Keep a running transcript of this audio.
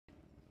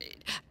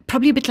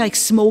probably a bit like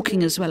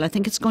smoking as well. I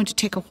think it's going to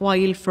take a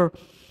while for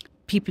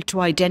people to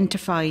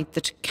identify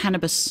that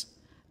cannabis,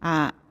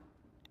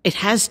 it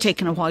has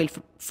taken a while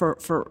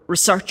for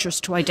researchers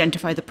to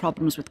identify the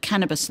problems with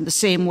cannabis in the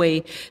same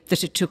way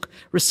that it took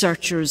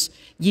researchers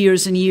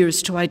years and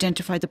years to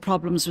identify the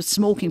problems with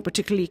smoking,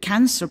 particularly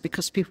cancer,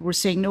 because people were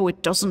saying, no,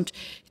 it doesn't.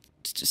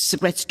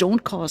 Cigarettes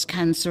don't cause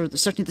cancer.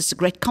 Certainly the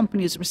cigarette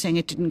companies were saying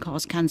it didn't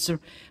cause cancer.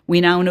 We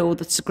now know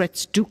that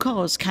cigarettes do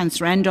cause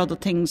cancer and other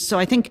things. So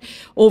I think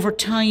over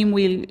time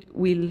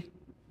we'll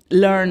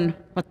learn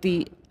what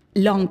the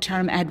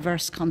long-term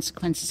adverse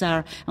consequences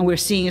are, and we're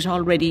seeing it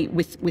already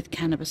with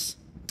cannabis.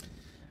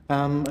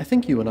 I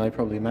think you and I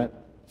probably met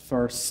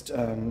first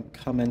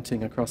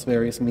commenting across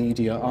various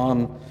media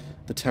on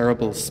the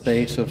terrible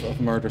spate of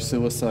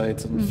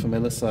murder-suicides and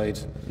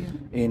familicide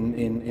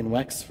in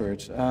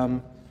Wexford.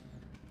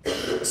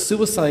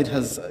 Suicide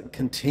has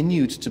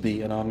continued to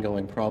be an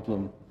ongoing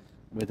problem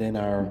within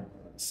our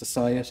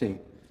society.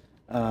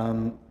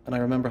 And I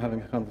remember having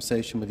a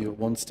conversation with you at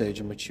one stage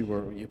in which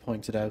you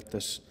pointed out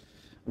that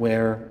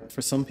where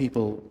for some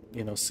people,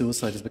 you know,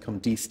 suicide has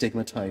become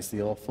destigmatized,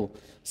 the awful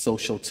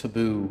social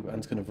taboo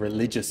and kind of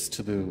religious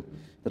taboo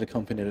that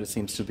accompanied it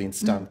seems to have been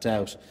stamped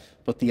out.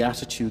 But the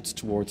attitudes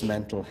towards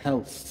mental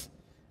health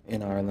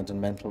in Ireland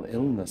and mental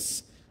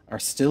illness are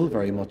still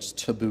very much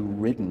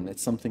taboo-ridden.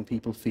 It's something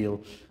people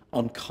feel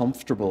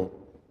uncomfortable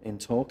in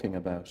talking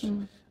about.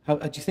 How,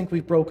 do you think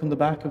we've broken the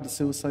back of the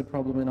suicide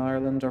problem in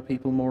Ireland? Are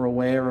people more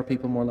aware? Are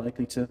people more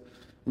likely to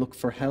look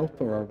for help,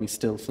 or are we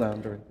still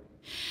floundering?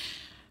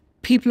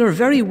 People are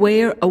very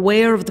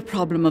aware of the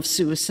problem of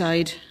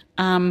suicide.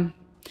 I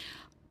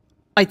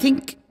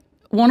think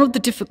one of the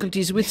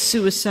difficulties with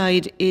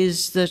suicide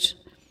is that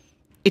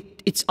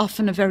it's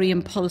often a very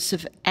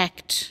impulsive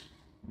act.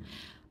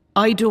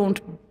 I don't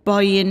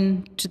buy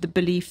into the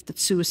belief that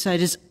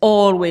suicide is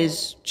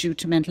always due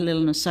to mental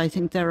illness. I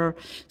think there are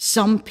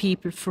some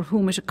people for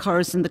whom it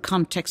occurs in the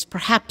context,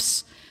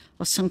 perhaps,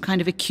 of some kind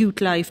of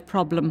acute life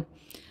problem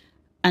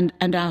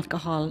and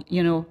alcohol,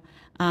 you know.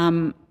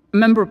 I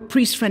remember a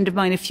priest friend of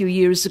mine a few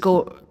years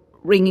ago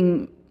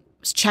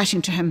was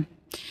chatting to him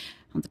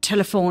on the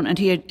telephone, and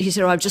he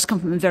said, "Oh, I've just come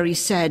from a very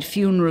sad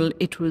funeral.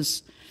 It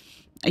was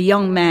a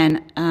young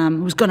man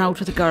who's gone out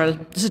with a girl.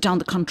 This is down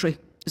the country.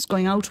 Is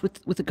going out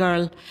with a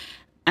girl,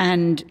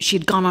 and she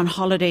had gone on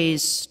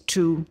holidays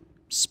to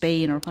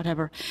Spain or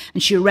whatever,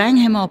 and she rang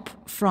him up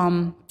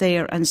from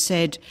there and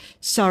said,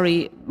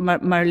 sorry,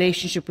 my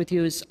relationship with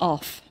you is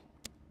off.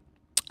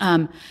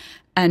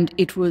 And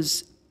it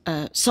was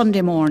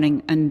Sunday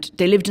morning, and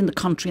they lived in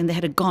the country, and they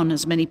had a gun,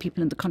 as many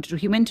people in the country.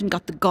 He went and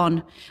got the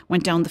gun,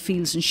 went down the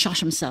fields and shot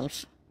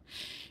himself.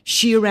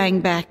 She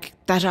rang back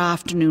that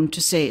afternoon to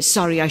say,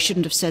 sorry, I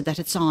shouldn't have said that,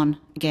 it's on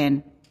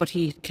again, but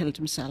he had killed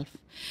himself.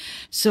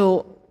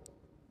 So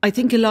I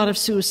think a lot of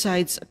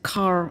suicides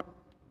occur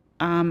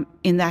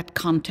in that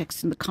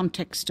context, in the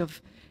context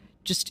of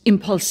just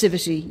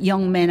impulsivity.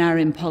 Young men are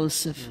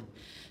impulsive.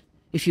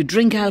 If you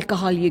drink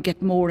alcohol, you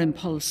get more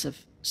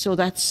impulsive. So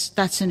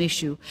that's an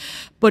issue.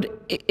 But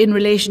in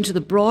relation to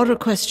the broader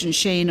question,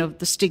 Shane, of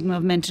the stigma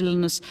of mental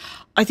illness,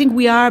 I think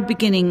we are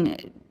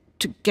beginning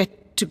to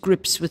get to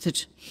grips with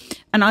it.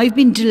 And I've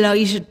been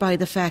delighted by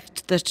the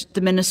fact that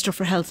the Minister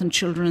for Health and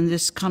Children in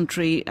this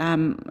country,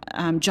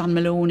 John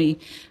Maloney,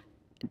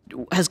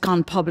 has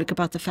gone public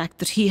about the fact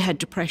that he had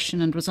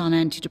depression and was on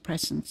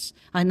antidepressants.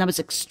 And that was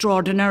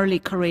extraordinarily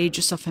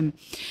courageous of him.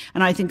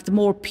 And I think the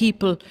more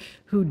people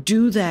who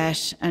do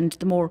that, and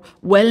the more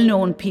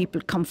well-known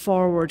people come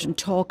forward and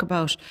talk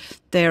about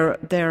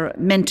their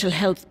mental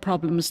health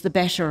problems, the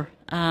better.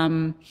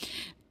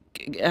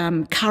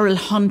 Carol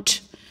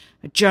Hunt,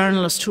 a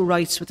journalist who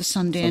writes with the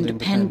Sunday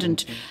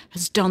Independent,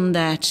 has done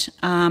that.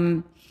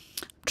 I'm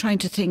trying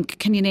to think,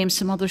 can you name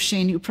some others,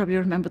 Shane? You probably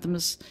remember them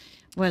as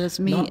well as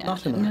me.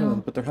 Not in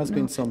Ireland, but there has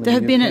been some in there the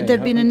have been UK, there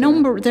have been a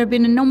number. There have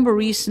been a number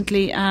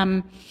recently.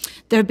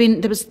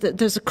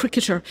 There's a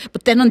cricketer,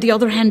 but then on the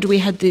other hand, we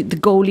had the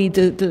goalie,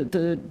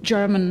 the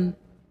German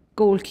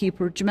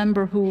goalkeeper. Do you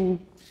remember who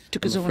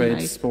took his own life? I'm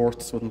afraid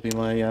sports wouldn't be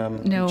my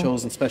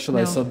chosen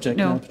specialised subject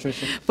now,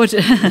 Patricia. But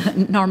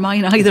nor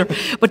mine either.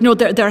 But no,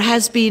 there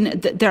have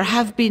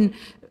been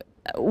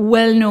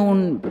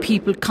well-known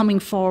people coming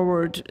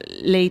forward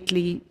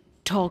lately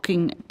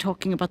talking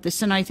about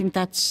this, and I think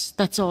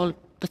that's all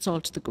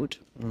to the good.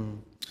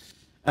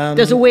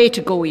 There's a way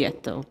to go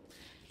yet, though.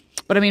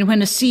 But I mean,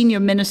 when a junior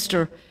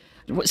minister,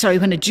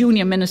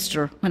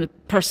 when a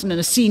person in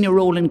a senior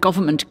role in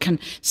government can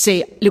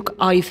say, "Look,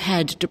 I've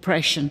had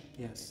depression,"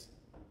 yes,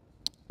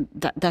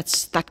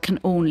 that can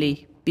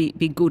only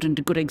be good, and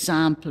a good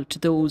example to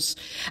those.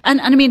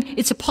 And I mean,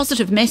 it's a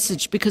positive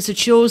message, because it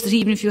shows that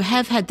even if you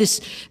have had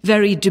this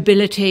very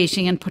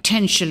debilitating and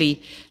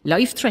potentially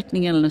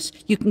life-threatening illness,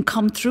 you can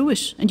come through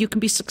it and you can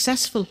be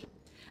successful.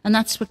 And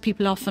that's what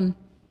people often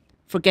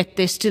forget.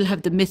 They still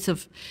have the myth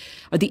of,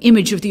 or the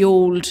image of the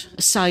old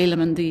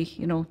asylum and the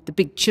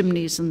big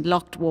chimneys and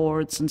locked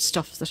wards and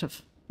stuff that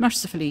have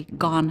mercifully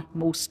gone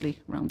mostly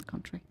around the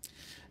country.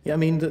 Yeah, I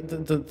mean,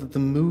 the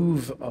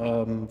move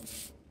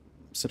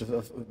sort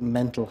of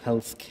mental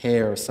health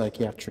care,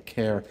 psychiatric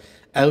care,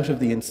 out of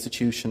the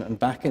institution and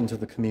back into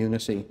the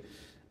community.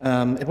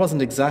 It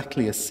wasn't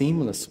exactly a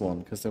seamless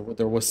one, because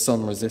there was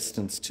some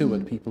resistance to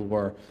it. People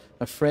were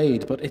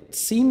afraid, but it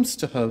seems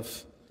to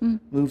have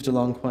moved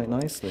along quite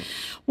nicely.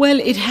 Well,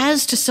 it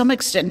has to some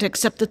extent,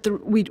 except that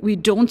we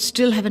don't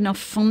still have enough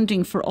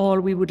funding for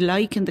all we would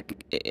like in the,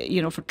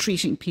 for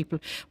treating people.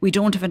 We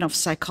don't have enough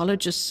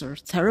psychologists or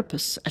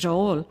therapists at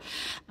all.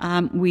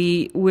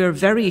 We're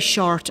very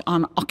short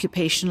on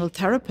occupational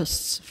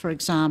therapists, for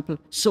example,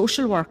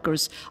 social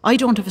workers. I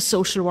don't have a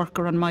social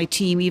worker on my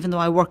team, even though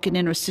I work in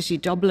inner city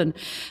Dublin,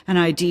 and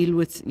I deal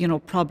with,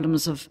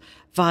 problems of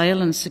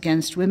violence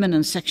against women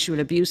and sexual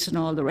abuse and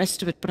all the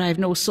rest of it, but I have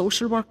no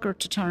social worker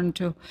to turn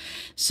to.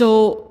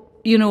 So,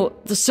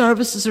 the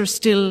services are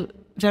still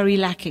very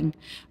lacking,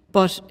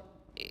 but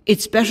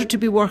it's better to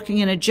be working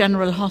in a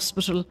general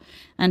hospital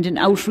and in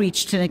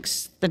outreach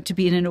clinics than to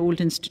be in an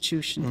old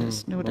institution.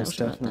 There's no doubt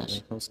about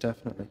that. Most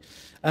definitely.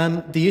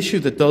 The issue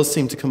that does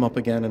seem to come up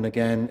again and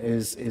again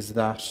is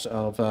that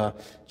of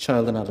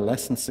child and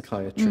adolescent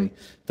psychiatry,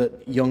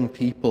 that young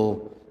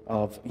people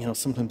of,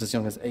 sometimes as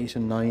young as 8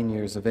 and 9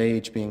 years of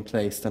age being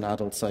placed in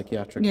adult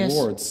psychiatric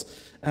wards.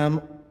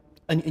 And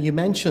you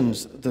mentioned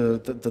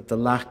the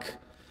lack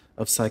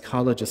of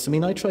psychologists. I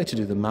mean, I tried to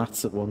do the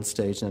maths at one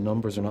stage, and the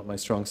numbers are not my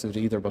strong suit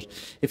either, but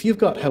if you've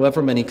got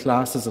however many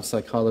classes of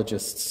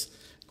psychologists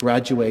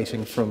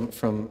graduating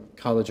from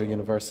college or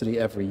university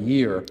every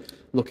year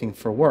looking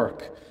for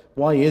work,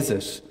 why is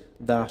it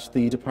that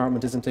the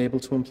department isn't able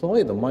to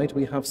employ them? Why do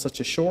we have such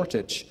a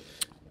shortage?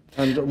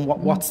 And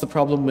what's the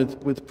problem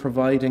with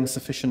providing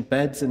sufficient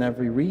beds in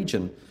every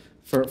region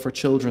for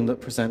children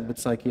that present with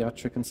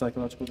psychiatric and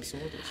psychological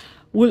disorders?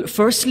 Well,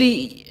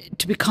 firstly,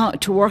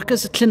 to work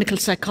as a clinical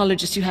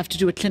psychologist, you have to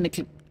do a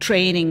clinical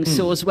training.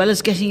 So as well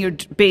as getting your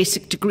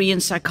basic degree in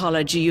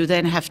psychology, you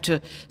then have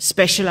to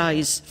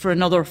specialise for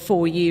another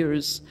 4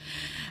 years.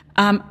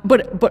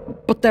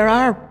 But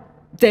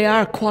they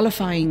are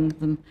qualifying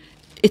them.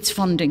 It's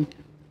funding.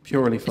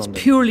 Purely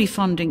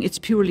funding. It's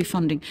purely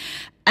funding.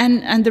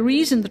 And the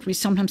reason that we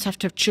sometimes have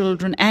to have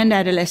children and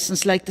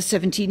adolescents, like the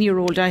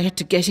 17-year-old I had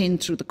to get in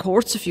through the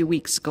courts a few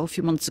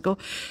months ago,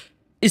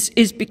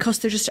 is because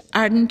there just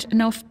aren't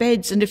enough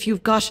beds. And if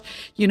you've got,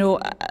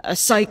 a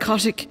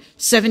psychotic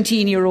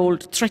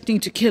 17-year-old threatening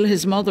to kill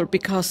his mother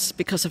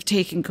because of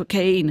taking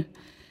cocaine,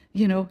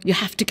 you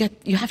have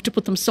to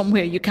put them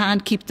somewhere. You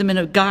can't keep them in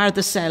a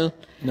Garda cell.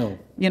 No.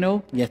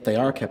 Yet they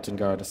are kept in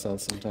Garda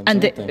cells sometimes.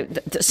 And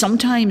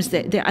sometimes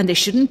they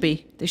shouldn't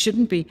be. They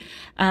shouldn't be.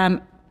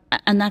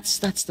 And that's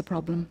the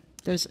problem.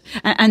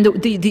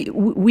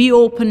 We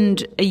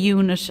opened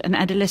an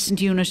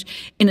adolescent unit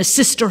in a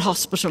sister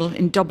hospital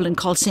in Dublin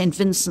called St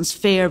Vincent's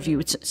Fairview.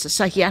 It's a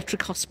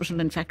psychiatric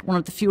hospital, in fact, one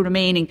of the few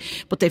remaining,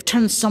 but they've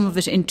turned some of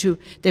it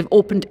they've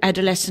opened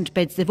adolescent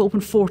beds. They've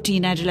opened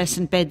 14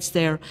 adolescent beds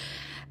there.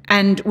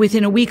 And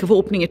within a week of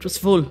opening, it was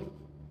full.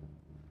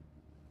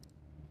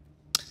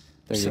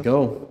 There you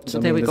go. So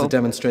there we go. There's a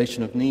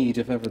demonstration of need,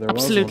 if ever there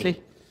was one.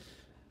 Absolutely.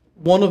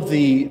 One of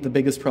the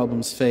biggest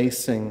problems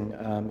facing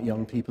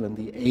young people, and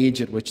the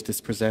age at which this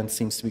presents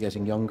seems to be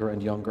getting younger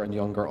and younger and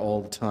younger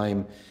all the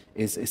time,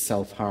 is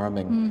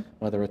self-harming,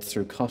 whether it's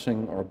through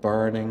cutting or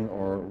burning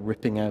or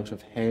ripping out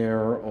of hair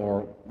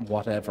or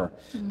whatever.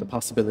 The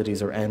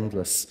possibilities are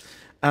endless.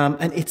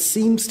 And it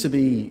seems to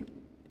be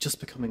just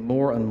becoming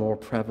more and more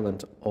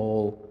prevalent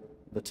all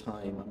the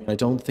time. I mean, I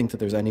don't think that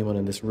there's anyone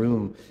in this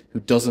room who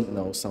doesn't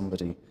know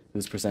somebody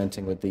who's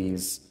presenting with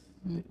these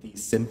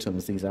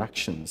symptoms, these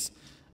actions.